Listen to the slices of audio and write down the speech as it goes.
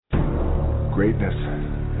Greatness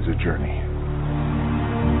is a journey.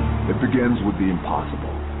 It begins with the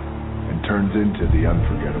impossible and turns into the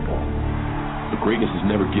unforgettable. But greatness is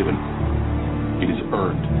never given. It is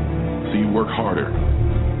earned. So you work harder,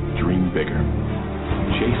 dream bigger,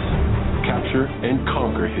 chase, capture, and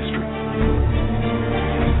conquer history.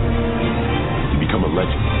 You become a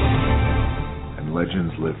legend. And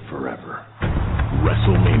legends live forever.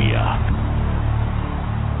 Wrestlemania.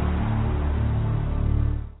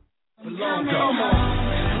 I'm coming home.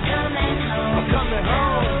 I'm coming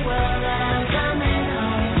home. The world that I'm coming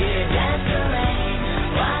home. Yeah, that's the rain.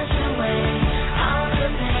 Wash away all the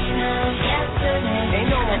pain of yesterday. Ain't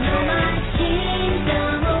no more pain. I know my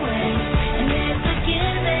kingdom awaits, and it's a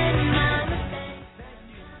given my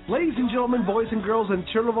mistake. Ladies and gentlemen, boys and girls, and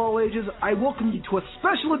children of all ages, I welcome you to a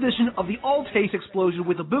special edition of the All-Taste Explosion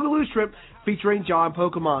with a Boogaloo Strip featuring John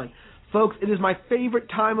Pokemon. Folks, it is my favorite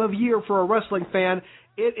time of year for a wrestling fan.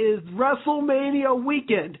 It is WrestleMania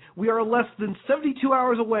weekend. We are less than 72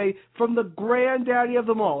 hours away from the granddaddy of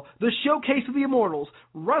them all, the showcase of the immortals,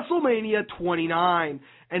 WrestleMania 29.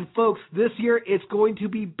 And folks, this year it's going to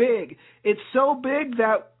be big. It's so big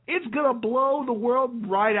that it's going to blow the world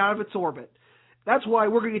right out of its orbit. That's why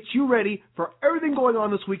we're going to get you ready for everything going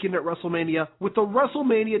on this weekend at WrestleMania with the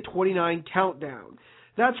WrestleMania 29 countdown.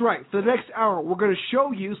 That's right. For the next hour, we're going to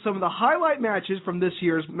show you some of the highlight matches from this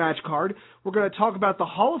year's match card. We're going to talk about the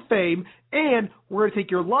Hall of Fame, and we're going to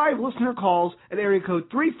take your live listener calls at area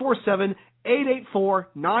code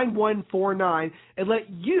 347-884-9149 and let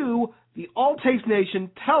you, the All-Taste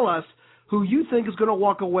Nation, tell us who you think is going to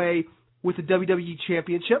walk away with the WWE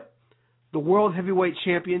Championship, the World Heavyweight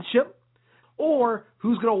Championship, or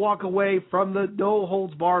who's going to walk away from the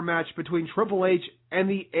no-holds-bar match between Triple H and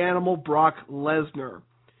the Animal Brock Lesnar.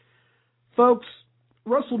 Folks,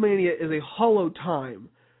 WrestleMania is a hollow time.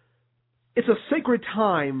 It's a sacred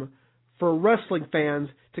time for wrestling fans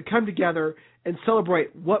to come together and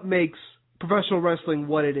celebrate what makes professional wrestling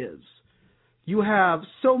what it is. You have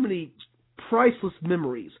so many priceless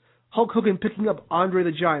memories. Hulk Hogan picking up Andre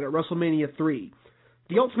the Giant at WrestleMania 3.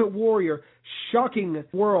 The Ultimate Warrior shocking the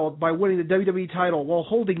world by winning the WWE title while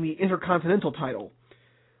holding the Intercontinental title.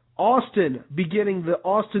 Austin beginning the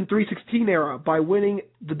Austin 316 era by winning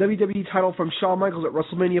the WWE title from Shawn Michaels at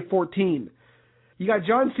WrestleMania 14. You got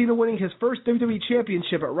John Cena winning his first WWE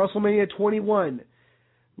Championship at WrestleMania 21.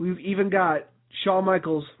 We've even got Shawn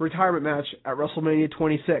Michaels' retirement match at WrestleMania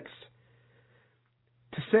 26.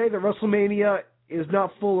 To say that WrestleMania is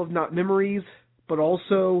not full of not memories, but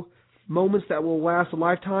also moments that will last a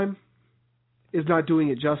lifetime is not doing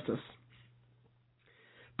it justice.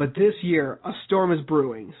 But this year, a storm is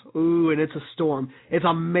brewing. Ooh, and it's a storm. It's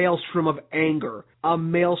a maelstrom of anger. A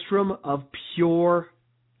maelstrom of pure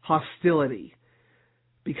hostility.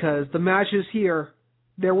 Because the matches here,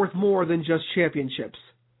 they're worth more than just championships.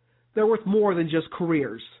 They're worth more than just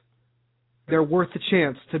careers. They're worth the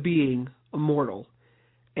chance to being immortal.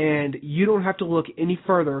 And you don't have to look any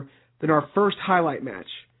further than our first highlight match.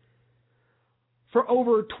 For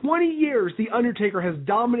over 20 years, The Undertaker has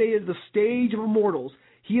dominated the stage of immortals.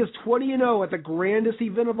 He is 20-0 at the grandest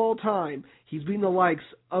event of all time. He's beaten the likes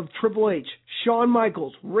of Triple H, Shawn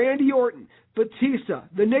Michaels, Randy Orton, Batista,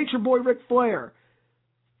 the Nature Boy Ric Flair.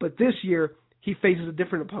 But this year, he faces a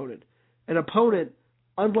different opponent. An opponent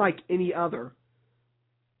unlike any other.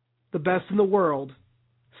 The best in the world,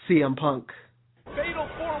 CM Punk. Fatal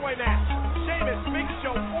four-way match. Sheamus, Big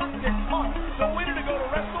Show, Orton, and Punk. The winner to go to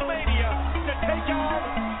WrestleMania to take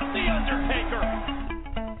on The Undertaker.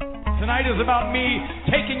 Tonight is about me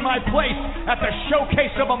taking my place at the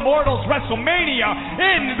Showcase of Immortals WrestleMania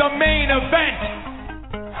in the main event.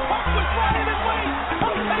 Punk was running his way.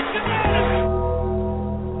 Punk takes advantage.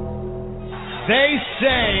 They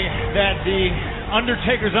say that the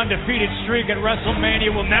Undertaker's undefeated streak at WrestleMania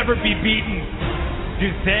will never be beaten. Do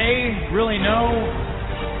they really know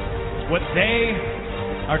what they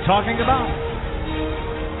are talking about?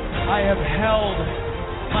 I have held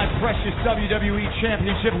my precious WWE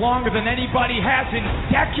Championship longer than anybody has in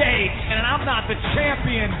decades, and I'm not the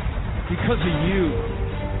champion because of you.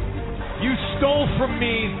 You stole from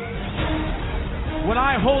me what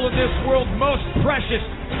I hold in this world most precious.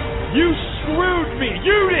 You screwed me.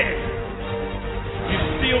 You did. You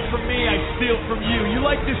steal from me, I steal from you. You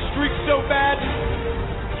like this streak so bad,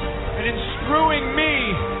 and in screwing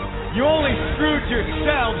me, you only screwed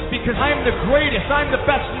yourselves because I am the greatest. I'm the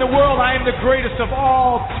best in the world. I am the greatest of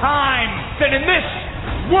all time. Then in this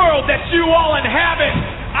world that you all inhabit,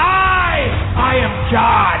 I am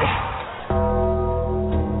God.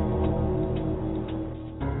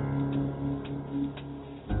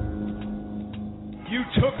 You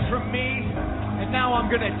took from me, and now I'm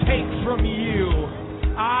going to take from you.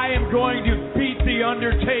 I am going to beat The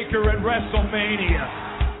Undertaker at WrestleMania.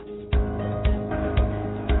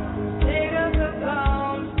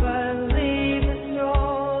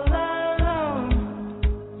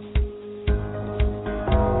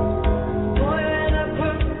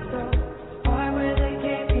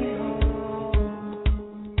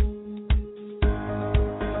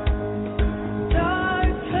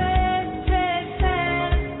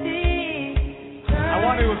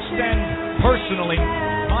 Personally,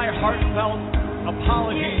 my heartfelt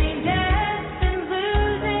apologies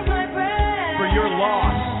for your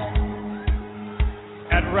loss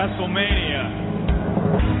at WrestleMania.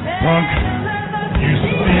 Punk, you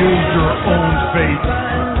sealed your own fate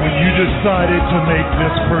when you decided to make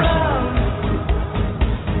this personal.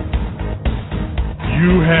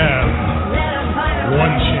 You have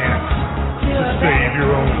one chance to save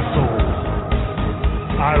your own soul.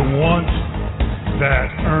 I want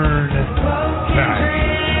that urn back.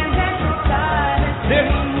 This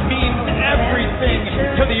means everything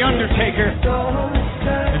to The Undertaker.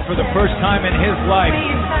 And for the first time in his life,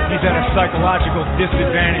 he's at a psychological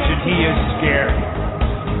disadvantage and he is scared.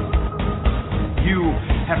 You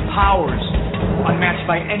have powers unmatched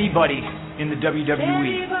by anybody in the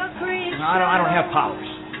WWE. I don't have powers.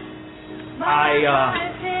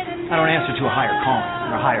 I don't answer to a higher calling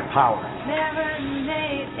or a higher power.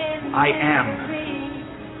 I am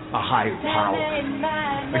a higher power.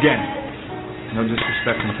 Again, no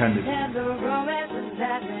disrespect intended.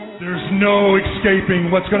 There's no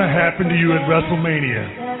escaping what's going to happen to you at WrestleMania.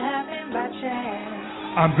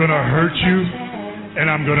 I'm going to hurt you,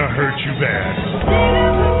 and I'm going to hurt you bad.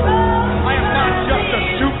 I am not just a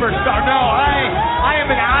superstar. No, I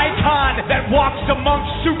am an icon that walks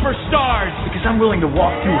amongst superstars. Because I'm willing to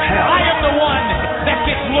walk through hell. I am the one that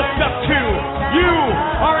gets looked up to. You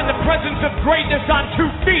are in the presence of greatness on 2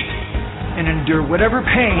 feet. And endure whatever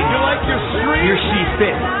pain You like your streak? you see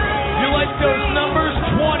fit. You like those numbers,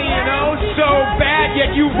 20-0, so bad,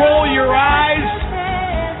 yet you roll your eyes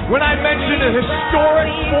when I mention a historic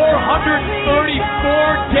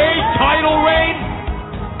 434-day title reign?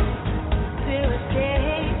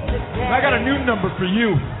 I got a new number for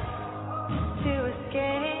you.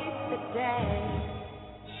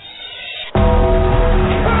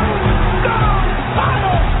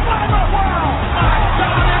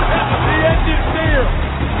 The end is near.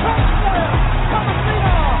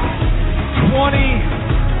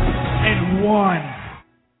 20-1.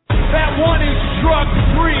 That one is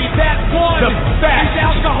drug-free. That one is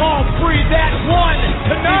alcohol-free. That one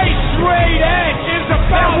tonight, straight edge, is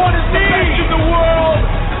about that one is the best in the world.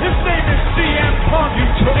 His name is CM Punk, and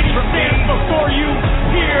he stands before you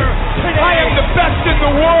here today. I am the best in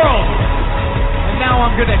the world. And now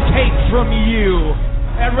I'm going to take from you.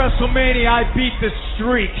 At WrestleMania, I beat the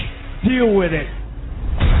streak. Deal with it.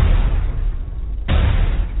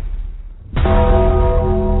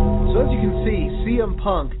 So as you can see, CM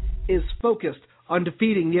Punk is focused on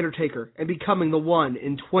defeating The Undertaker and becoming the one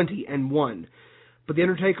in 20-1. But The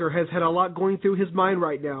Undertaker has had a lot going through his mind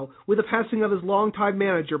right now with the passing of his longtime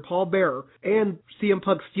manager, Paul Bearer, and CM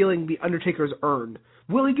Punk stealing The Undertaker's urn.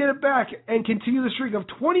 Will he get it back and continue the streak of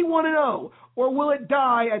 21-0, or will it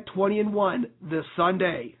die at 20-1 this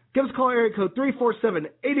Sunday? Give us a call, area code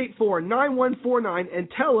 347-884-9149,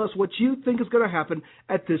 and tell us what you think is going to happen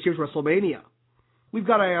at this year's WrestleMania. We've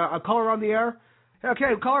got a caller on the air.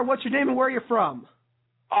 Okay, caller, what's your name and where are you from?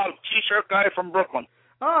 T-shirt guy from Brooklyn.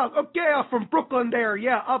 Oh, okay, from Brooklyn there.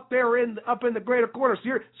 Yeah, up in the greater corner. So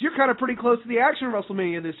you're kind of pretty close to the action of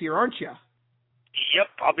WrestleMania this year, aren't you? Yep,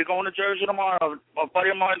 I'll be going to Jersey tomorrow. A buddy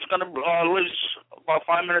of mine's lives about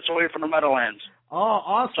 5 minutes away from the Meadowlands. Oh,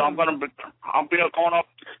 awesome. So I'll be going up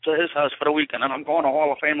to his house for the weekend, and I'm going to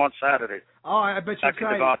Hall of Fame on Saturday. Oh, I bet you're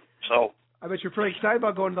excited. I bet you're pretty excited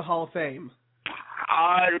about going to the Hall of Fame.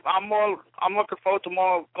 I'm looking forward to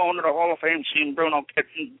more going to the Hall of Fame, seeing Bruno get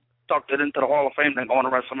inducted into the Hall of Fame than going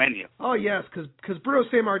to WrestleMania. Oh, yes, because Bruno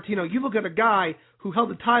Sammartino, you look at a guy who held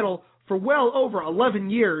the title for well over 11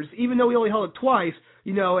 years, even though he only held it twice.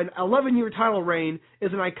 You know, an 11-year title reign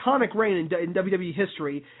is an iconic reign in WWE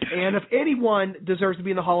history, and if anyone deserves to be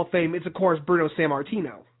in the Hall of Fame, it's, of course, Bruno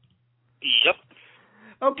Sammartino. Yep.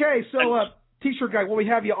 Okay, so, T-shirt guy, while we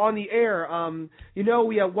have you on the air, we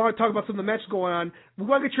want to talk about some of the matches going on. We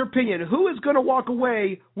want to get your opinion. Who is going to walk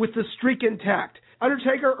away with the streak intact?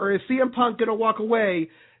 Undertaker, or is CM Punk going to walk away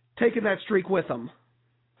taking that streak with him?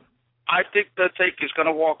 I think the Taker's going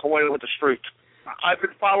to walk away with the streak. I've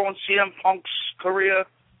been following CM Punk's career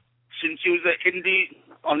since he was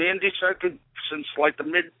on the indie circuit since like the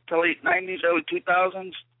mid to late 90s, early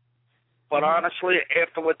 2000s. But honestly,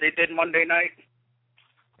 after what they did Monday night,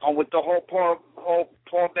 with the whole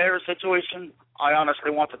Paul Bearer situation, I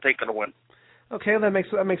honestly want the Taker to win. Okay, that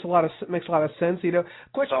makes a lot of sense. You know,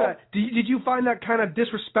 question: did you find that kind of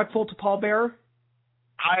disrespectful to Paul Bearer?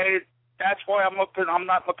 That's why I'm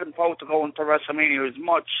not looking forward to going to WrestleMania as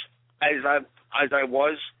much as I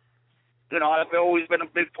was. You know, I've always been a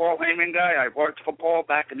big Paul Heyman guy. I worked for Paul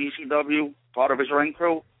back in ECW, part of his ring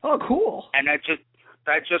crew. Oh, cool. And that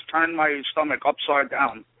just turned my stomach upside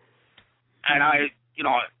down. And I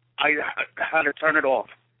had to turn it off.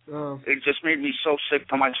 Oh. It just made me so sick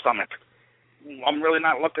to my stomach. I'm really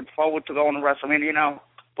not looking forward to going to WrestleMania now,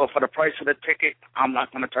 but for the price of the ticket, I'm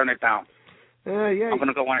not going to turn it down. Yeah. I'm going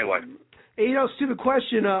to go anyway. Hey, you know, stupid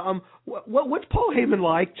question. What's Paul Heyman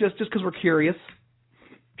like? Just because we're curious.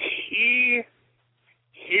 He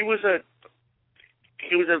was a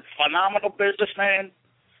phenomenal businessman.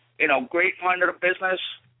 You know, great mind of the business,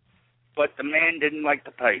 but the man didn't like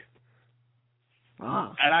to pay.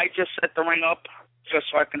 Ah. And I just set the ring up just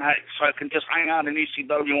so I can just hang out in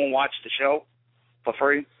ECW and watch the show for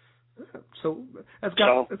free. So that's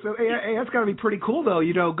got to be pretty cool, though.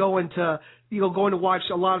 You know, going to watch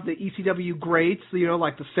a lot of the ECW greats. You know,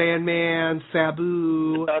 like the Sandman,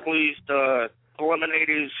 Sabu, the Dudleys, the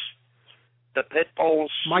Eliminators, the Pitbulls,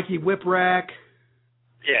 Mikey Whipwreck.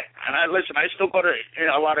 Yeah, and I still go to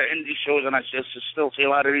a lot of indie shows, and I just still see a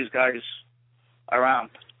lot of these guys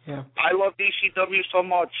around. Yeah. I loved ECW so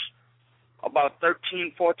much. About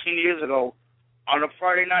 13, 14 years ago, on a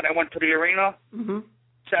Friday night, I went to the arena. Mm-hmm.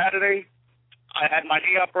 Saturday, I had my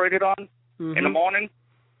knee operated on. Mm-hmm. In the morning,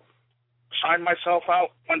 signed myself out,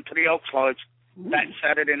 went to the Elks Lodge that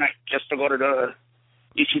Saturday night just to go to the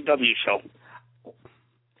ECW show.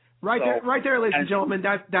 Right there, ladies and gentlemen.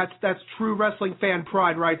 That's true wrestling fan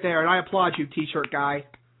pride right there, and I applaud you, T-shirt guy.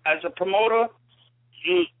 As a promoter,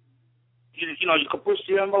 you can push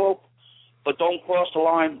the envelope, but don't cross the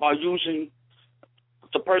line by using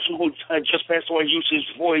the person who had just passed away, use his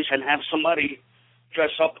voice and have somebody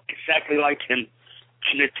dress up exactly like him.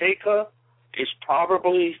 And the Taker is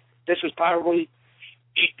probably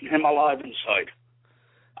eating him alive inside.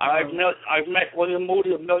 I've met William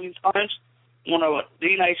Moody a million times. One of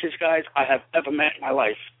the nicest guys I have ever met in my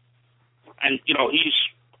life. And, you know, he's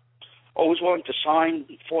always willing to sign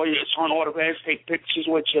for you, sign autographs, take pictures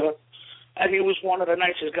with you. And he was one of the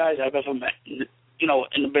nicest guys I've ever met, you know,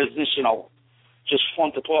 in the business, you know. Just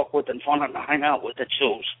fun to talk with and fun to hang out with at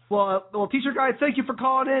shows. Well, T-shirt guy, thank you for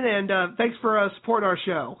calling in, and thanks for supporting our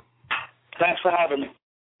show. Thanks for having me.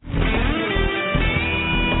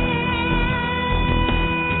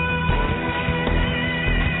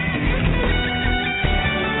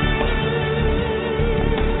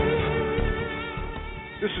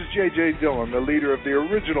 This is J.J. Dillon, the leader of the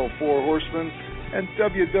original Four Horsemen and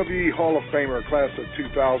WWE Hall of Famer class of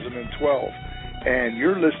 2012. And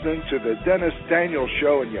you're listening to the Dennis Daniels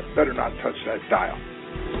Show, and you better not touch that dial.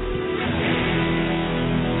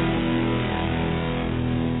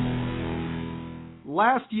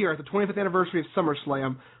 Last year, at the 25th anniversary of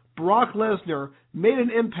SummerSlam, Brock Lesnar made an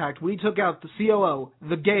impact when he took out the COO,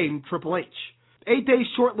 the Game, Triple H. 8 days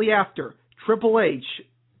shortly after, Triple H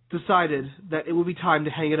decided that it would be time to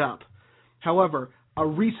hang it up. However, a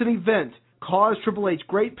recent event caused Triple H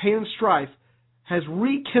great pain and strife, has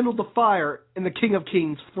rekindled the fire in the King of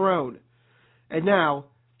Kings throne. And now,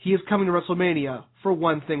 he is coming to WrestleMania for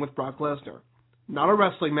one thing with Brock Lesnar. Not a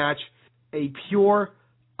wrestling match, a pure,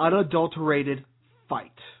 unadulterated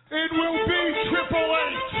fight. It will be Triple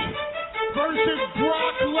H versus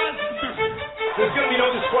Brock Lesnar. There's going to be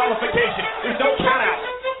no disqualification. There's no count-out.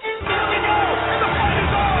 Here we go! The fight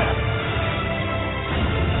is on!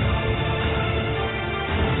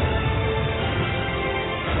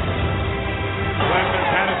 Lesnar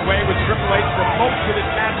had his way with Triple H for most of this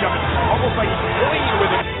matchup. Almost like he's playing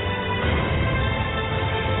with him.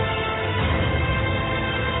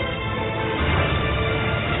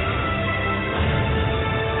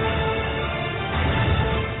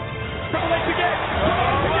 Triple H again!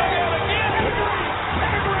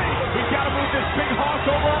 He's got to move this big horse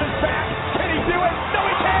over on his back. Can he do it? No,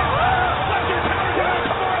 he can't! Lesnar counters it out.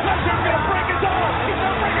 Come on! Lesnar's going to break his arm! He's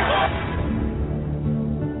going to break his arm!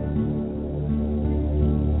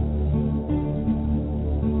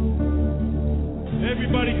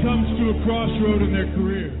 Everybody comes to a crossroad in their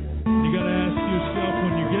career. You got to ask yourself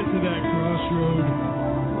when you get to that crossroad,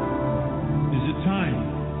 is it time?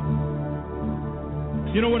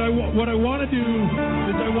 You know what I want to do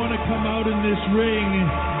is I want to come out in this ring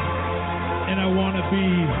and I want to be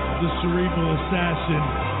the cerebral assassin.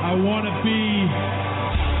 I want to be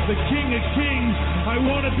the King of Kings. I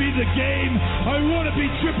want to be the Game. I want to be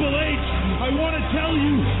Triple H. I want to tell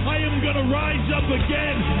you I am going to rise up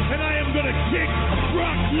again, and I am going to kick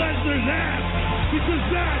Brock Lesnar's ass, because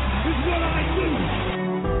that is what I do.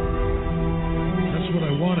 That's what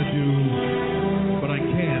I want to do, but I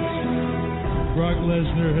can't. Brock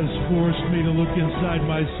Lesnar has forced me to look inside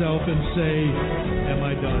myself and say, am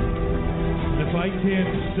I done? If I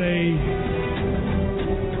can't say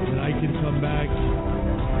that I can come back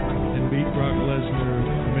and beat Brock Lesnar,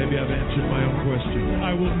 maybe I've answered my own question.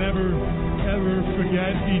 I will never, ever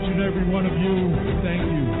forget each and every one of you. Thank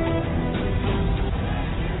you.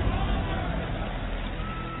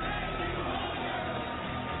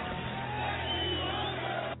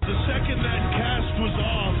 The second that cast was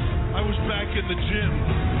off, I was back in the gym,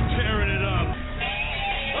 tearing it up.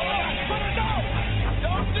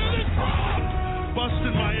 Don't do this, Brock!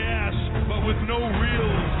 Busting my ass, but with no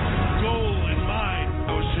real goal in mind.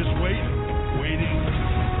 I was just waiting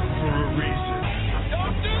for a reason.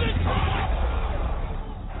 Don't do this, Brock!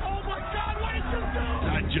 Oh my God, what did you do?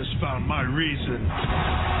 I just found my reason.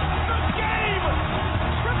 The Game!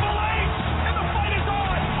 Triple H! And the fight is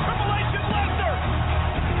on! Triple H and Lesnar!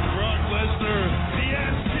 Brock Lesnar, the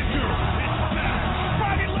ass kicker, is back!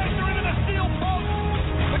 Dragging Lesnar into the steel post!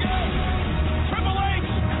 Look out! Triple H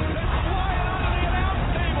is flying out of the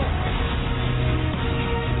announce table!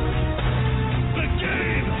 The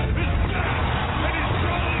Game is back! And he's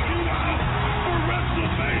calling you out for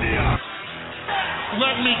WrestleMania!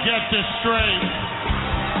 Let me get this straight.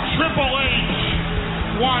 Triple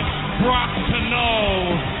H wants Brock to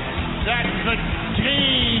know that the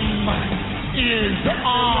game is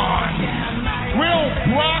on. Will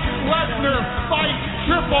Brock Lesnar fight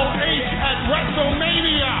Triple H at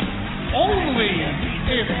WrestleMania? Only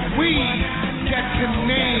if we get to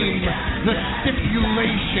name the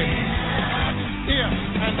stipulation. If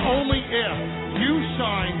and only if you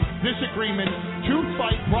sign this agreement to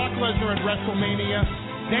fight Brock Lesnar at WrestleMania,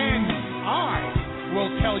 then I will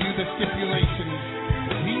tell you the stipulations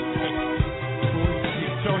we pick for you.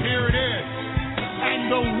 So here it is. And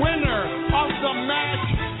the winner of the match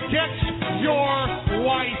gets your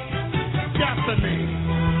wife, Stephanie.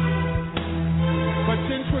 But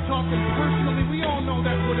since we're talking personally, we all know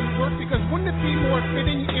that wouldn't work, because wouldn't it be more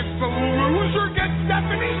fitting if the loser gets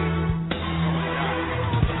Stephanie?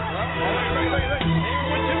 Wait.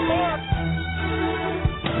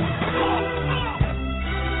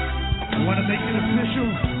 You want to make it official?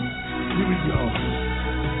 Here we go.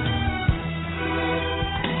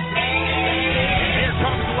 Here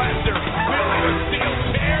comes Lesnar, wielding a steel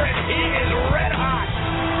chair, and he is red hot.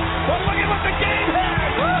 But look at what the Game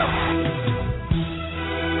has! Woo!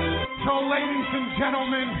 So, ladies and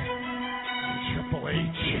gentlemen, Triple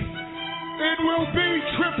H. It will be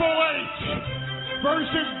Triple H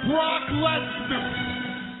versus Brock Lesnar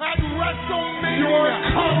at WrestleMania. Your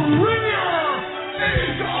career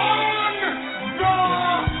is on the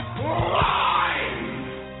line!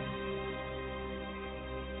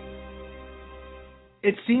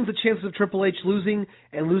 It seems the chances of Triple H losing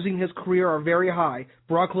and losing his career are very high.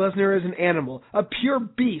 Brock Lesnar is an animal, a pure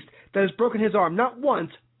beast that has broken his arm not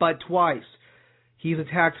once, but twice. He's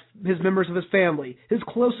attacked his members of his family, his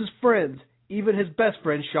closest friends, even his best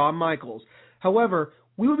friend, Shawn Michaels. However,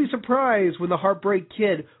 we would be surprised when the Heartbreak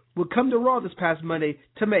Kid would come to Raw this past Monday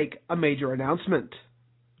to make a major announcement.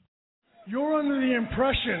 You're under the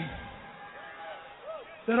impression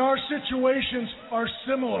that our situations are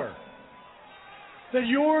similar, that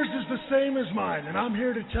yours is the same as mine, and I'm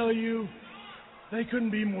here to tell you they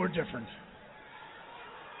couldn't be more different.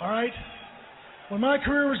 All right? When my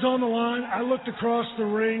career was on the line, I looked across the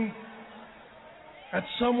ring at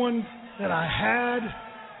someone that I had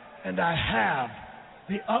and I have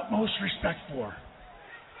the utmost respect for.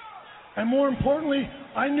 And more importantly,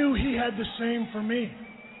 I knew he had the same for me.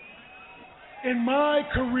 In my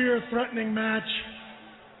career-threatening match,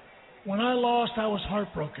 when I lost, I was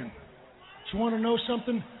heartbroken. So you want to know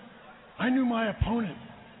something? I knew my opponent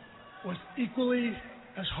was equally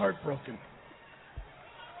as heartbroken.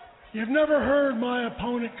 You've never heard my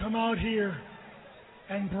opponent come out here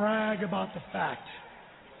and brag about the fact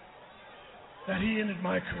that he ended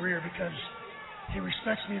my career, because he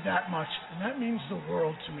respects me that much, and that means the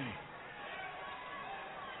world to me.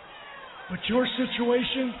 But your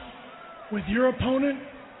situation with your opponent,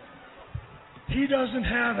 he doesn't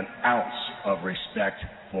have an ounce of respect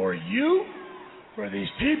for you, for these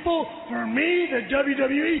people, for me, the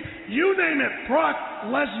WWE, you name it. Brock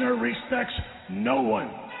Lesnar respects no one.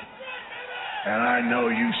 And I know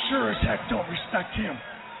you sure as heck don't respect him.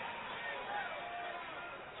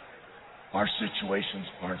 Our situations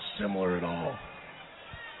aren't similar at all.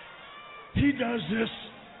 He does this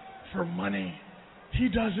for money. He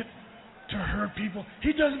does it to hurt people.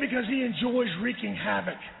 He does it because he enjoys wreaking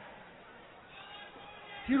havoc.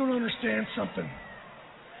 You don't understand something.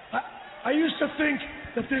 I used to think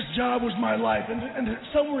that this job was my life, and in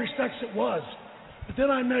some respects it was. But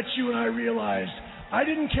then I met you and I realized I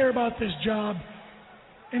didn't care about this job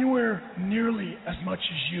anywhere nearly as much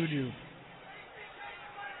as you do.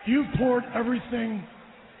 You've poured everything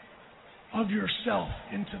of yourself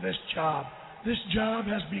into this job. This job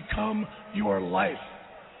has become your life.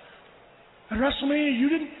 At WrestleMania,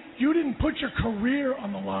 you didn't put your career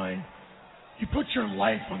on the line. You put your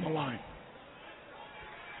life on the line.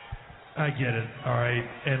 I get it, all right?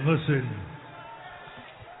 And listen,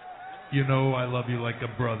 you know I love you like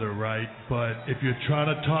a brother, right? But if you're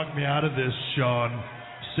trying to talk me out of this, Sean,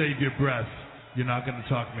 save your breath. You're not going to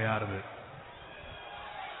talk me out of it.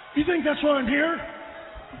 You think that's why I'm here?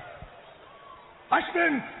 I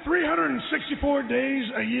spend 364 days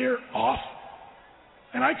a year off,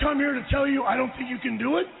 and I come here to tell you I don't think you can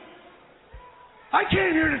do it? I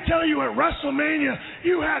came here to tell you at WrestleMania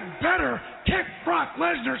you had better kick Brock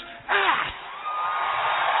Lesnar's ass.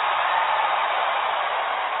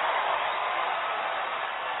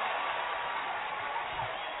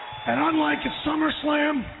 And unlike at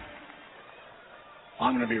SummerSlam,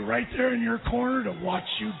 I'm going to be right there in your corner to watch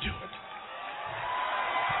you do it.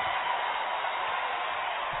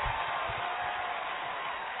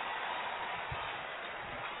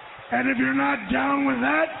 And if you're not down with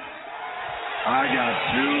that, I got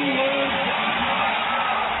 2 words.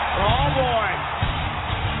 Oh boy.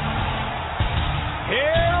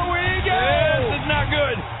 Here we go. This is not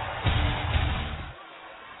good.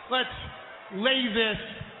 Let's lay this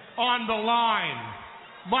on the line.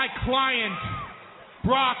 My client,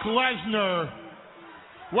 Brock Lesnar,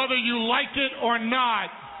 whether you like it or not,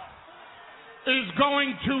 is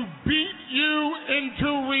going to beat you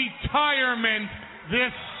into retirement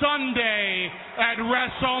this Sunday at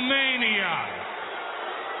WrestleMania.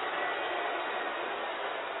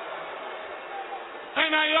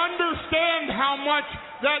 And I understand how much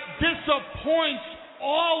that disappoints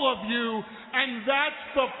all of you, and that's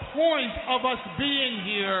the point of us being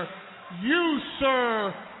here. You,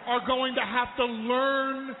 sir, are going to have to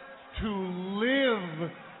learn to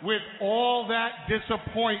live with all that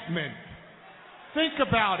disappointment. Think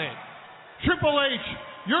about it. Triple H,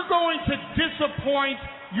 you're going to disappoint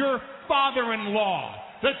your father-in-law,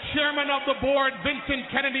 the chairman of the board, Vincent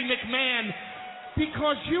Kennedy McMahon,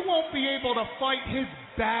 because you won't be able to fight his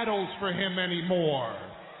battles for him anymore.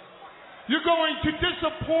 You're going to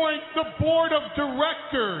disappoint the board of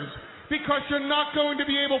directors because you're not going to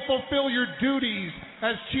be able to fulfill your duties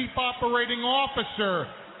as chief operating officer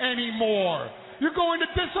anymore. You're going to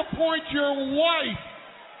disappoint your wife,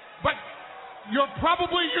 but you're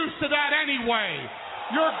probably used to that anyway.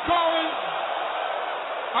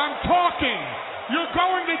 I'm talking. You're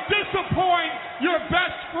going to disappoint your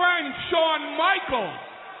best friend, Shawn Michaels.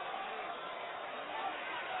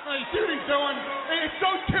 Hey, see what he's doing? It's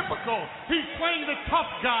so typical. He's playing the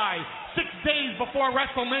tough guy 6 days before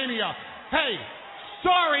WrestleMania. Hey,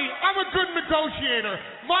 sorry, I'm a good negotiator.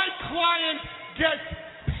 My client gets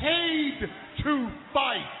paid to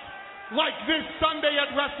fight. Like this Sunday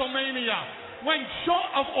at WrestleMania. When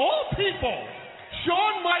of all people,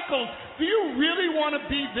 Shawn Michaels, do you really want to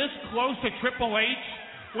be this close to Triple H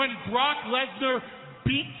when Brock Lesnar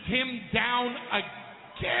beats him down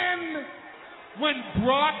again? When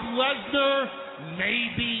Brock Lesnar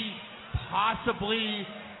maybe, possibly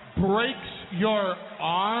breaks your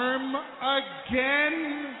arm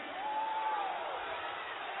again?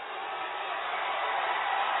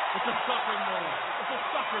 It's a sucker move. It's a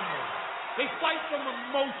sucker move. They fight from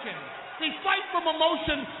emotion. They fight from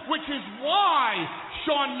emotion, which is why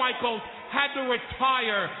Shawn Michaels had to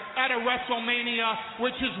retire at a WrestleMania,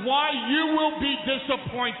 which is why you will be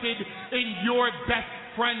disappointed in your best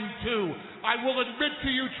friend too. I will admit to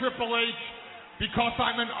you, Triple H, because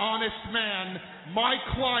I'm an honest man, my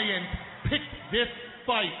client picked this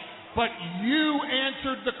fight, but you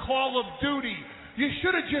answered the call of duty. You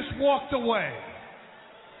should have just walked away.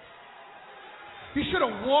 He should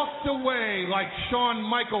have walked away like Shawn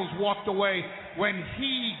Michaels walked away when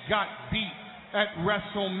he got beat at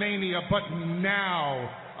WrestleMania. But now,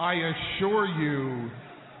 I assure you,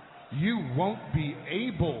 you won't be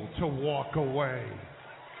able to walk away.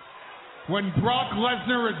 When Brock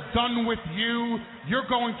Lesnar is done with you, you're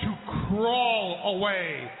going to crawl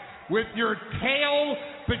away with your tail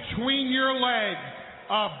between your legs,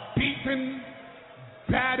 a beaten,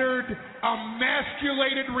 battered,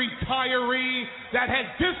 emasculated retiree that has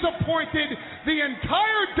disappointed the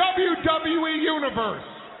entire WWE universe.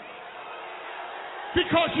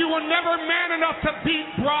 because you were never man enough to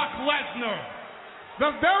beat Brock Lesnar.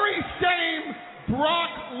 The very same Brock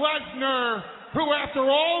Lesnar who, after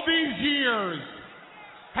all these years,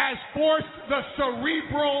 has forced the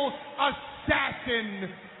cerebral assassin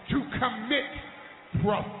to commit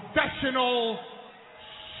professional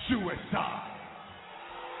suicide.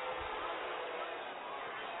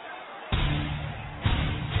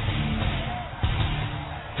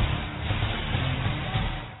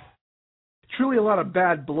 Truly a lot of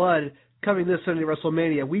bad blood coming this Sunday at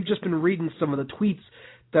WrestleMania. We've just been reading some of the tweets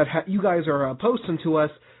that you guys are posting to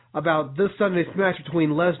us about this Sunday's match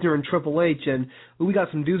between Lesnar and Triple H, and we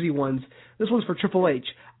got some doozy ones. This one's for Triple H.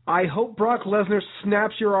 I hope Brock Lesnar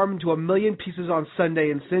snaps your arm into a million pieces on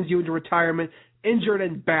Sunday and sends you into retirement, injured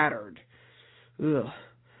and battered. Ugh.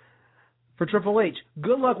 For Triple H,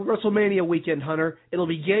 good luck with WrestleMania weekend, Hunter. It'll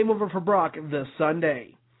be game over for Brock this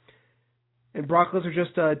Sunday. And Brock Lesnar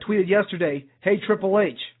just tweeted yesterday, "Hey, Triple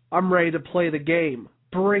H, I'm ready to play the game.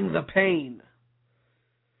 Bring the pain."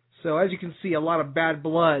 So as you can see, a lot of bad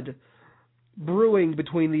blood brewing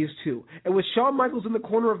between these two. And with Shawn Michaels in the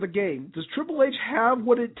corner of the game, does Triple H have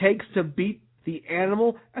what it takes to beat the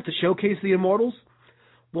Animal at the Showcase of the Immortals?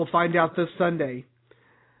 We'll find out this Sunday.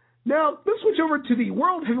 Now, let's switch over to the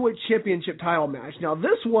World Heavyweight Championship title match. Now,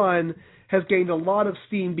 this one has gained a lot of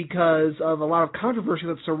steam because of a lot of controversy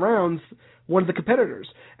that surrounds one of the competitors.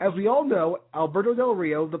 As we all know, Alberto Del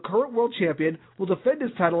Rio, the current world champion, will defend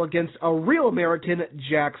his title against a real American,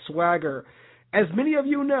 Jack Swagger. As many of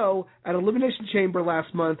you know, at Elimination Chamber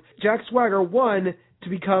last month, Jack Swagger won to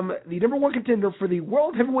become the number one contender for the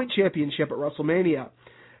World Heavyweight Championship at WrestleMania.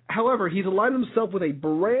 However, he's aligned himself with a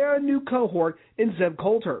brand new cohort in Zeb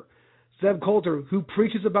Coulter. Zeb Coulter, who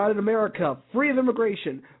preaches about an America free of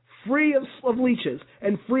immigration, free of leeches,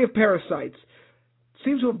 and free of parasites,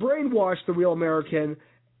 seems to have brainwashed the real American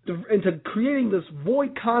into creating this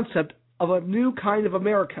void concept of a new kind of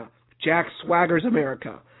America, Jack Swagger's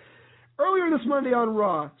America. Earlier this Monday on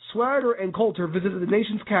Raw, Swagger and Coulter visited the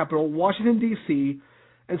nation's capital, Washington, D.C.,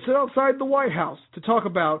 and stood outside the White House to talk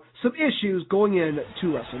about some issues going into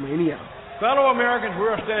WrestleMania. Fellow Americans,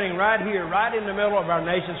 we're standing right here, right in the middle of our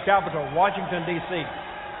nation's capital, Washington, D.C.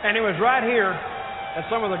 And it was right here that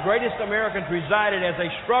some of the greatest Americans resided as they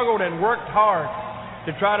struggled and worked hard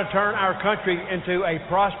to try to turn our country into a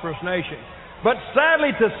prosperous nation. But sadly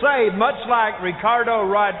to say, much like Ricardo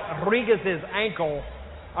Rodriguez's ankle,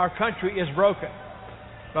 our country is broken.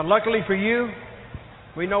 But luckily for you,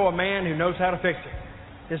 we know a man who knows how to fix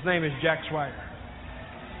it. His name is Jack Swagger.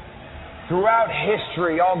 Throughout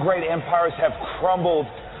history, all great empires have crumbled,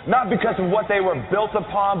 not because of what they were built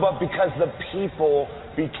upon, but because the people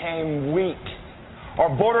became weak. Our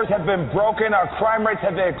borders have been broken, our crime rates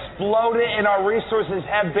have exploded, and our resources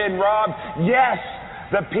have been robbed. Yes,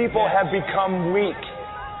 the people have become weak.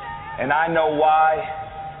 And I know why.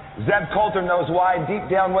 Zeb Coulter knows why. Deep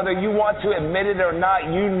down, whether you want to admit it or not,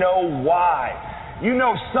 you know why. You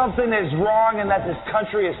know something is wrong and that this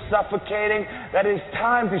country is suffocating, that it's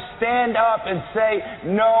time to stand up and say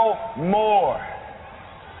no more.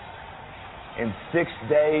 In 6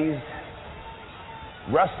 days,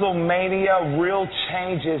 WrestleMania, real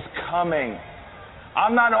change is coming.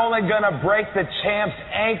 I'm not only going to break the champ's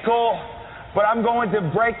ankle, but I'm going to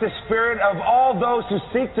break the spirit of all those who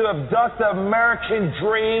seek to abduct the American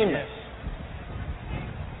dream. Yes.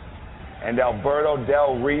 And Alberto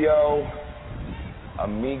Del Rio,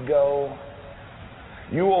 amigo,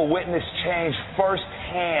 you will witness change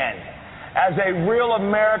firsthand as a real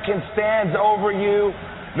American stands over you,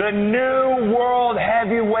 the new World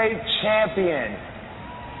Heavyweight Champion.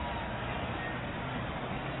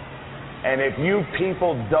 And if you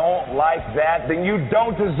people don't like that, then you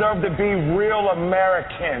don't deserve to be real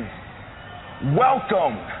Americans.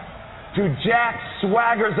 Welcome to Jack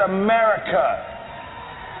Swagger's America.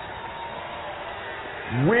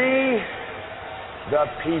 We, the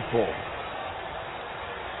people.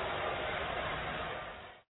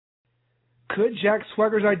 Could Jack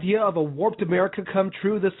Swagger's idea of a warped America come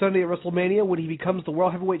true this Sunday at WrestleMania when he becomes the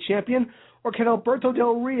World Heavyweight Champion? Or can Alberto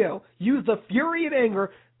Del Rio use the fury and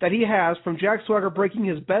anger that he has from Jack Swagger breaking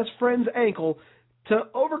his best friend's ankle to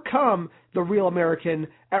overcome the real American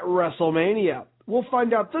at WrestleMania? We'll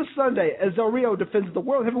find out this Sunday as Del Rio defends the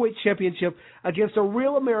World Heavyweight Championship against a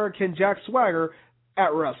real American, Jack Swagger, at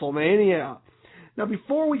WrestleMania. Now,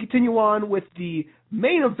 before we continue on with the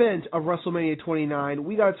main event of WrestleMania 29,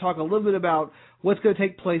 we got to talk a little bit about what's going to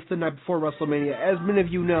take place the night before WrestleMania. As many of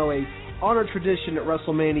you know, a honored tradition at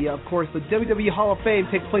WrestleMania, of course, the WWE Hall of Fame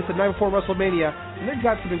takes place the night before WrestleMania, and they've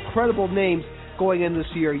got some incredible names going in this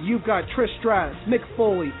year. You've got Trish Stratus, Mick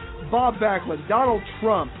Foley, Bob Backlund, Donald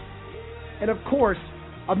Trump, And of course,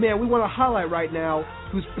 a man we want to highlight right now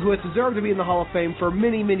who has deserved to be in the Hall of Fame for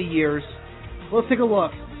many, many years. Let's take a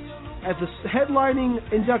look at the headlining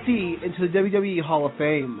inductee into the WWE Hall of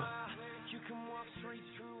Fame.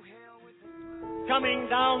 Coming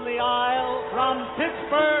down the aisle from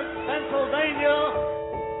Pittsburgh, Pennsylvania.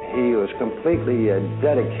 He was completely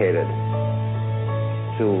dedicated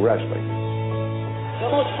to wrestling. The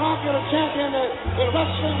most popular champion in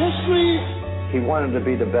wrestling history. He wanted to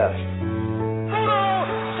be the best. Bruno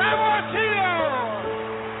Sammartino!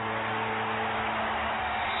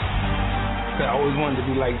 I always wanted to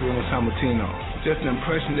be like Bruno Sammartino. Just the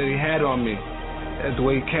impression that he had on me, as the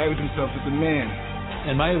way he carried himself as a man.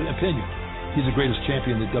 In my opinion, he's the greatest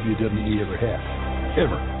champion that WWE ever had.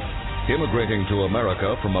 Ever. Immigrating to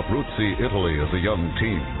America from Abruzzi, Italy as a young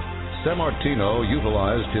teen, Sammartino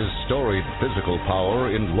utilized his storied physical power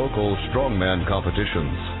in local strongman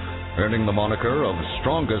competitions, earning the moniker of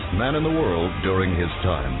strongest man in the world during his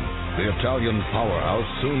time. The Italian powerhouse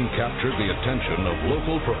soon captured the attention of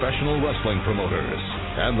local professional wrestling promoters,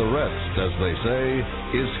 and the rest, as they say,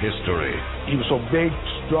 is history. He was so big,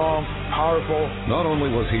 strong, powerful. Not only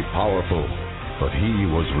was he powerful, but he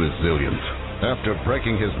was resilient. After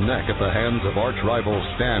breaking his neck at the hands of arch-rival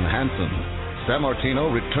Stan Hansen, Sammartino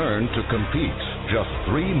returned to compete just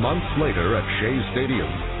 3 months later at Shea Stadium,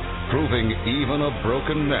 proving even a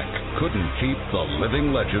broken neck couldn't keep the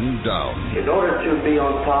living legend down. In order to be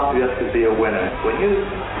on top, you have to be a winner. When you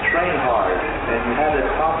train hard and you have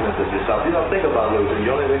that confidence of yourself, you don't think about losing,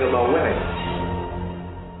 you only think about winning.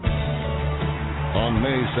 On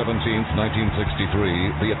May 17,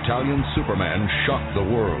 1963, the Italian Superman shocked the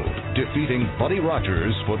world, defeating Buddy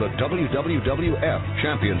Rogers for the WWF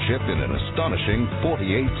Championship in an astonishing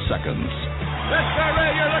 48 seconds. Mr.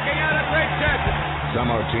 Ray, you're looking at a great champion.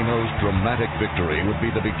 Sammartino's dramatic victory would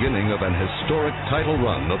be the beginning of an historic title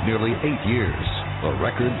run of nearly 8 years, a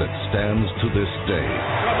record that stands to this day.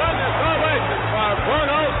 Tremendous ovation for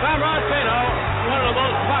Bruno Sammartino, one of the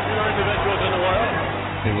most popular individuals in the world.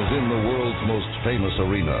 It was in the world's most famous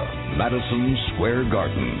arena, Madison Square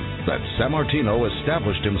Garden, that Sammartino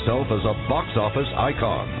established himself as a box office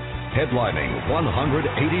icon, headlining 187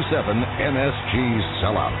 MSG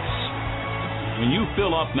sellouts. When you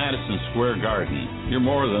fill up Madison Square Garden, you're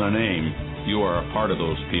more than a name. You are a part of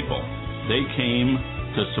those people. They came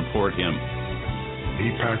to support him.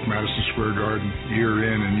 He packed Madison Square Garden year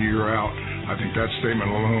in and year out. I think that statement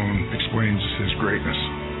alone explains his greatness.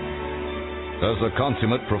 As a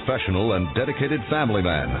consummate professional and dedicated family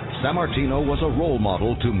man, Sammartino was a role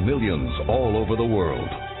model to millions all over the world.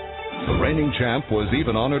 The reigning champ was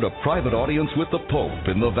even honored a private audience with the Pope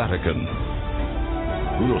in the Vatican.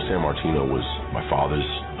 Bruno Sammartino was my father's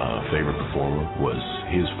favorite performer, was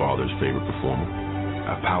his father's favorite performer.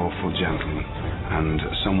 A powerful gentleman and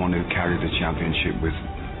someone who carried the championship with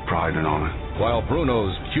pride and honor. While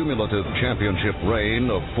Bruno's cumulative championship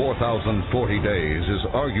reign of 4,040 days is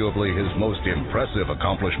arguably his most impressive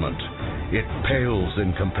accomplishment, it pales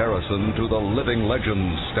in comparison to the living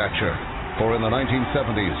legend's stature. For in the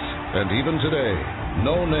 1970s, and even today,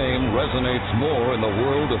 no name resonates more in the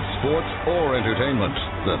world of sports or entertainment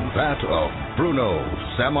than that of Bruno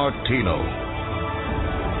Sammartino.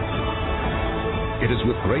 It is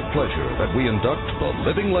with great pleasure that we induct the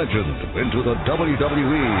living legend into the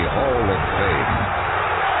WWE Hall of Fame.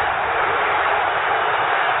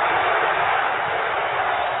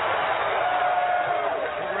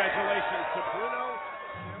 Congratulations to Bruno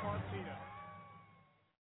Sammartino.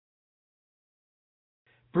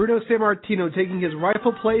 Bruno Sammartino taking his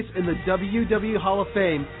rightful place in the WWE Hall of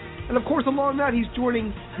Fame. And of course, along that, he's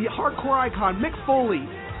joining the hardcore icon Mick Foley,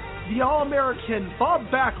 the All-American Bob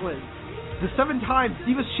Backlund, the 7-time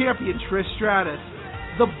Divas Champion Trish Stratus,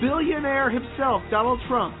 the billionaire himself Donald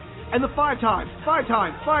Trump, and the 5-time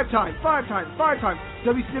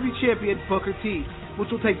WCW Champion Booker T, which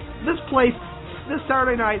will take this place this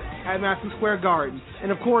Saturday night at Madison Square Garden.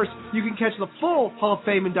 And of course, you can catch the full Hall of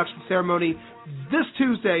Fame induction ceremony this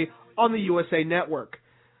Tuesday on the USA Network.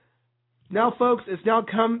 Now, folks, it's now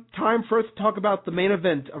come time for us to talk about the main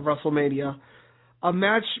event of WrestleMania, a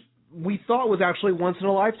match we thought was actually once in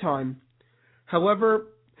a lifetime. However,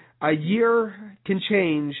 a year can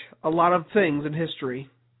change a lot of things in history.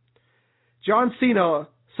 John Cena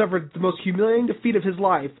suffered the most humiliating defeat of his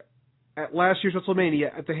life at last year's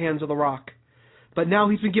WrestleMania at the hands of The Rock. But now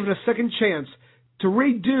he's been given a second chance to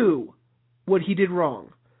redo what he did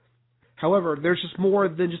wrong. However, there's just more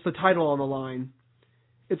than just the title on the line.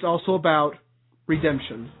 It's also about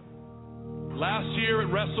redemption. Last year at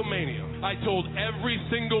WrestleMania, I told every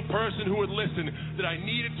single person who would listen that I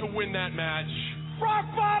needed to win that match. Rock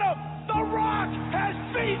bottom! The Rock has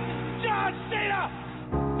beaten John Cena!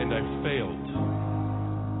 And I failed.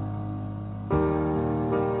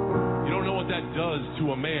 You don't know what that does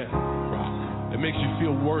to a man, Brock. It makes you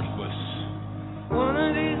feel worthless. One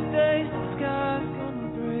of these days the sky's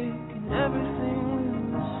gonna break and everything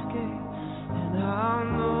will escape. And I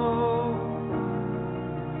know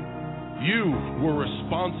you were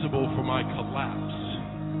responsible for my collapse.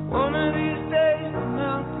 one of these days the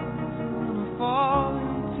mountains are gonna fall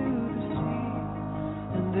into the sea.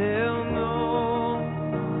 And they'll know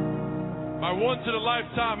My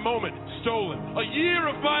once-in-a-lifetime moment stolen. A year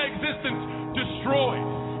of my existence destroyed.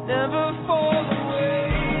 never fall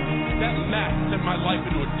away. That match sent my life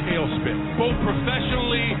into a tailspin, both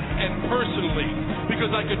professionally and personally, because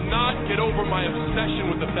I could not get over my obsession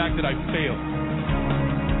with the fact that I failed.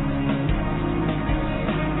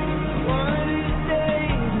 One of these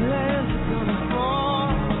days, lands are gonna fall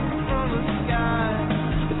from the sky,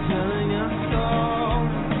 telling us all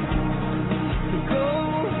to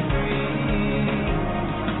go free.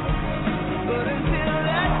 But until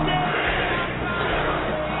that day,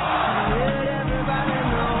 let everybody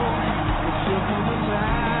know that you're coming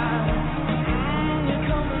back. You're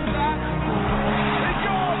coming back for me. And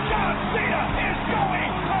your John Cena is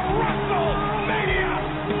going to WrestleMania!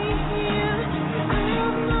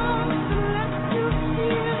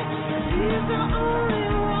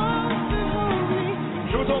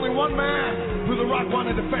 There was only one man who The Rock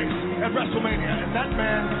wanted to face at WrestleMania, and that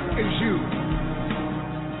man is you.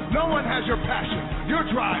 No one has your passion, your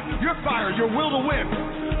drive, your fire, your will to win.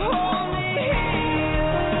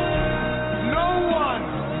 No one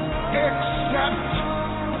except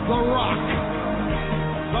The Rock.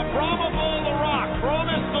 The probable The Rock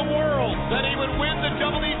promised the world that he would win the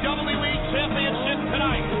WWE Championship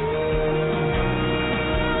tonight.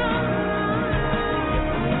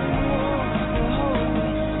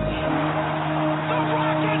 The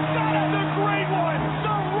Rock has done it, the great one.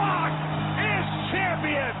 The Rock is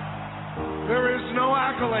champion. There is no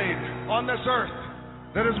accolade on this earth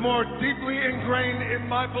that is more deeply ingrained in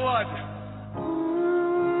my blood.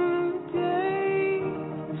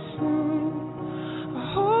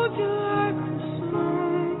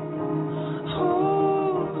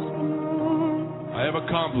 I have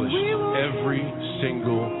accomplished every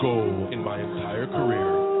single goal in my entire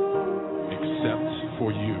career, except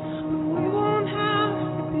for you.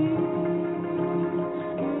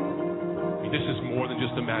 This is more than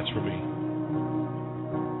just a match for me.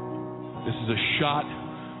 This is a shot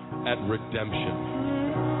at redemption.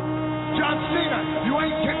 John Cena, you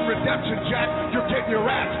ain't getting redemption, Jack. You're getting your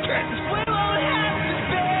ass kicked.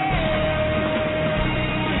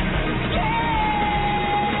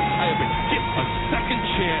 I have been given a second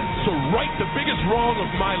chance to right the biggest wrong of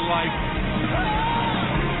my life.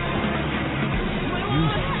 You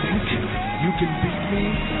think you can beat me?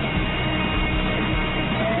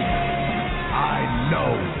 I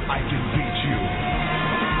know I can beat you.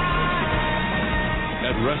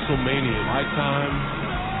 At WrestleMania, my time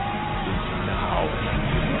is now.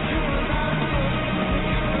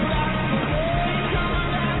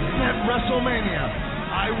 At WrestleMania,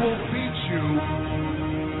 I will beat you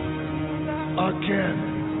again.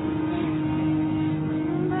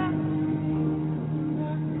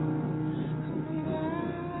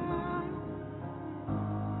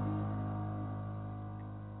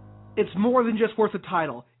 It's more than just worth a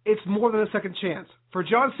title. It's more than a second chance. For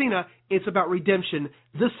John Cena, it's about redemption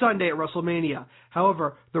this Sunday at WrestleMania.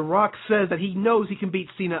 However, The Rock says that he knows he can beat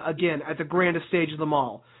Cena again at the grandest stage of them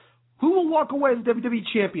all. Who will walk away as WWE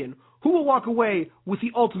Champion? Who will walk away with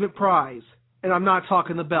the ultimate prize? And I'm not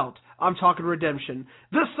talking the belt. I'm talking redemption.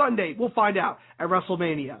 This Sunday, we'll find out at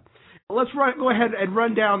WrestleMania. Let's go ahead and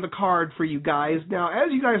run down the card for you guys. Now,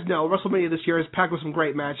 as you guys know, WrestleMania this year is packed with some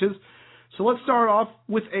great matches. So let's start off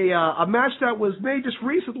with a match that was made just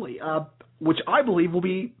recently, which I believe will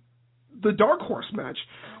be the Dark Horse match.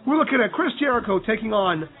 We're looking at Chris Jericho taking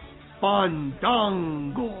on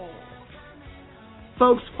Fandango.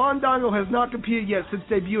 Folks, Fandango has not competed yet since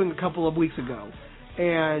debuting a couple of weeks ago.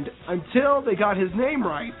 And until they got his name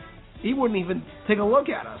right, he wouldn't even take a look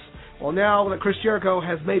at us. Well, now that Chris Jericho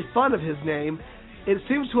has made fun of his name, it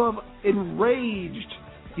seems to have enraged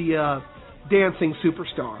the dancing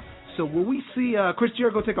superstar. So will we see Chris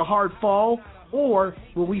Jericho take a hard fall, or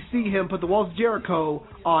will we see him put the walls of Jericho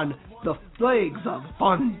on the legs of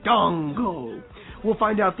Fandango? We'll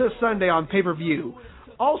find out this Sunday on pay-per-view.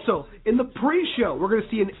 Also, in the pre-show, we're going to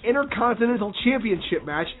see an Intercontinental Championship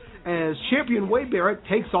match as champion Wade Barrett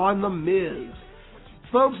takes on The Miz.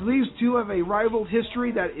 Folks, these two have a rival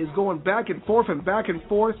history that is going back and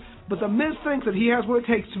forth, but The Miz thinks that he has what it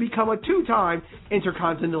takes to become a two-time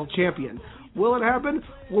Intercontinental Champion. Will it happen?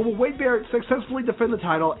 Will Wade Barrett successfully defend the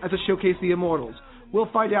title at the Showcase the Immortals?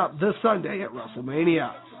 We'll find out this Sunday at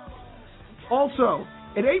WrestleMania. Also,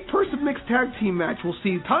 an 8-person mixed tag team match will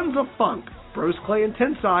see Tons of Funk, Bruce Clay and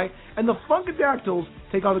Tensai, and the Funkadactyls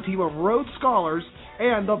take on the team of Rhodes Scholars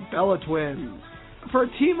and the Bella Twins. For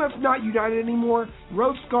a team that's not united anymore,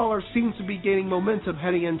 Rhodes Scholars seems to be gaining momentum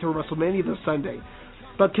heading into WrestleMania this Sunday.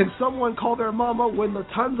 But can someone call their mama when the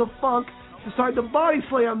Tons of Funk decide to body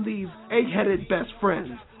slam these egg-headed best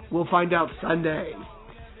friends? We'll find out Sunday.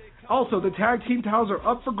 Also, the tag team titles are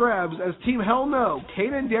up for grabs as Team Hell No,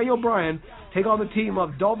 Kane and Daniel Bryan, take on the team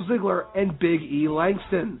of Dolph Ziggler and Big E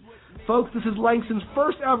Langston. Folks, this is Langston's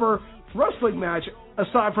first ever wrestling match,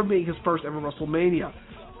 aside from being his first ever WrestleMania.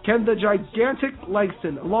 Can the gigantic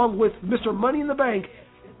Langston, along with Mr. Money in the Bank,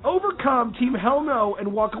 overcome Team Hell No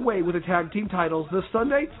and walk away with the tag team titles this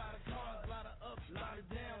Sunday?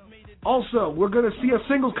 Also, we're going to see a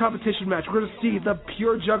singles competition match. We're going to see the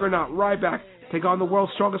pure juggernaut Ryback take on the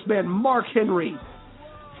world's strongest man, Mark Henry.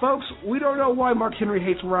 Folks, we don't know why Mark Henry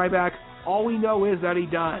hates Ryback. All we know is that he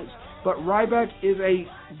does. But Ryback is a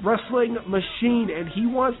wrestling machine, and he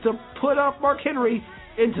wants to put up Mark Henry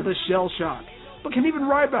into the shell shock. But can even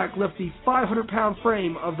Ryback lift the 500-pound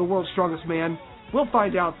frame of the world's strongest man? We'll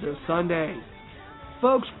find out this Sunday.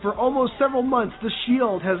 Folks, for almost several months, The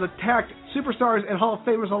Shield has attacked superstars and Hall of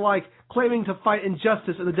Famers alike, claiming to fight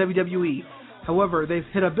injustice in the WWE. However, they've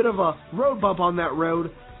hit a bit of a road bump on that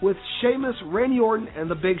road with Sheamus, Randy Orton, and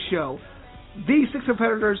The Big Show. These 6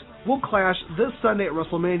 competitors will clash this Sunday at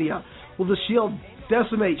WrestleMania. Will The Shield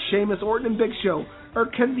decimate Sheamus, Orton, and Big Show, or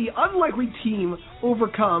can the unlikely team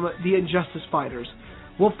overcome the Injustice Fighters?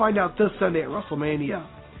 We'll find out this Sunday at WrestleMania.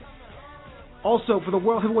 Also, for the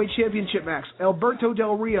World Heavyweight Championship match, Alberto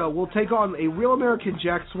Del Rio will take on a real American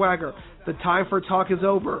Jack Swagger. The time for talk is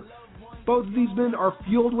over. Both of these men are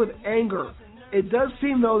fueled with anger. It does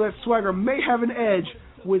seem, though, that Swagger may have an edge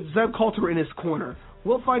with Zeb Coulter in his corner.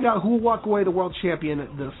 We'll find out who will walk away the world champion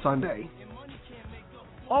this Sunday.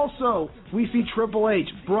 Also, we see Triple H,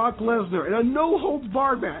 Brock Lesnar in a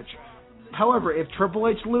no-holds-barred match. However, if Triple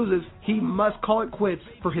H loses, he must call it quits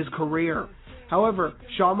for his career. However,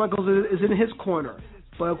 Shawn Michaels is in his corner.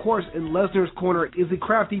 But of course, in Lesnar's corner is the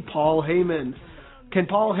crafty Paul Heyman. Can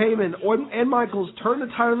Paul Heyman and Michaels turn the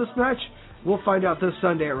tide of this match? We'll find out this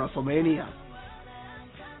Sunday at WrestleMania.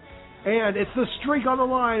 And it's the streak on the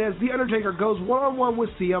line as The Undertaker goes one-on-one with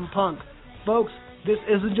CM Punk. Folks, this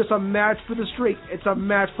isn't just a match for the streak, it's a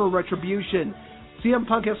match for retribution. CM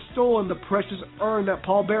Punk has stolen the precious urn that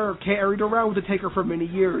Paul Bearer carried around with the Taker for many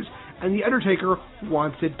years, and The Undertaker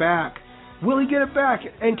wants it back. Will he get it back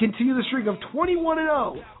and continue the streak of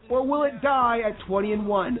 21-0, or will it die at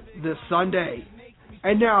 20-1 this Sunday?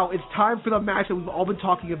 And now it's time for the match that we've all been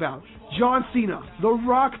talking about. John Cena, The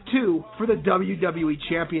Rock 2 for the WWE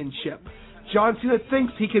Championship. John Cena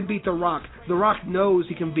thinks he can beat The Rock. The Rock knows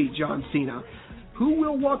he can beat John Cena. Who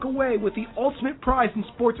will walk away with the ultimate prize in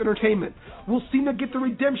sports entertainment? Will Cena get the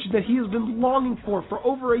redemption that he has been longing for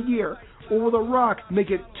over a year? Or will The Rock make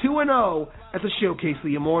it 2-0 at the Showcase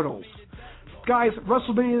the Immortals? Guys,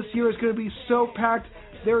 WrestleMania this year is going to be so packed.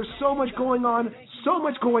 There's so much going on, so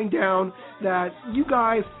much going down, that you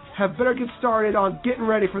guys have better get started on getting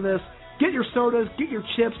ready for this. Get your sodas, get your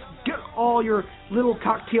chips, get all your little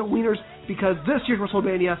cocktail wieners, because this year's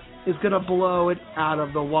WrestleMania is going to blow it out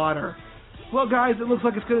of the water. Well, guys, it looks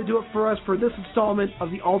like it's going to do it for us for this installment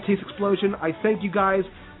of the All Taste Explosion. I thank you guys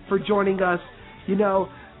for joining us. You know,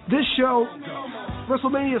 this show,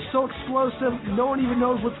 WrestleMania is so explosive, no one even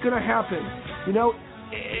knows what's going to happen. You know,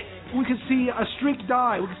 we could see a streak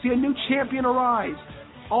die. We could see a new champion arise.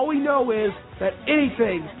 All we know is that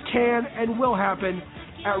anything can and will happen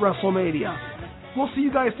at WrestleMania. We'll see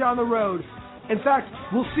you guys down the road. In fact,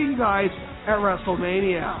 we'll see you guys at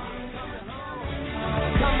WrestleMania.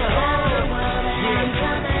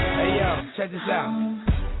 Hey, yo, check this out.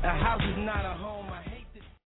 A house is not a home.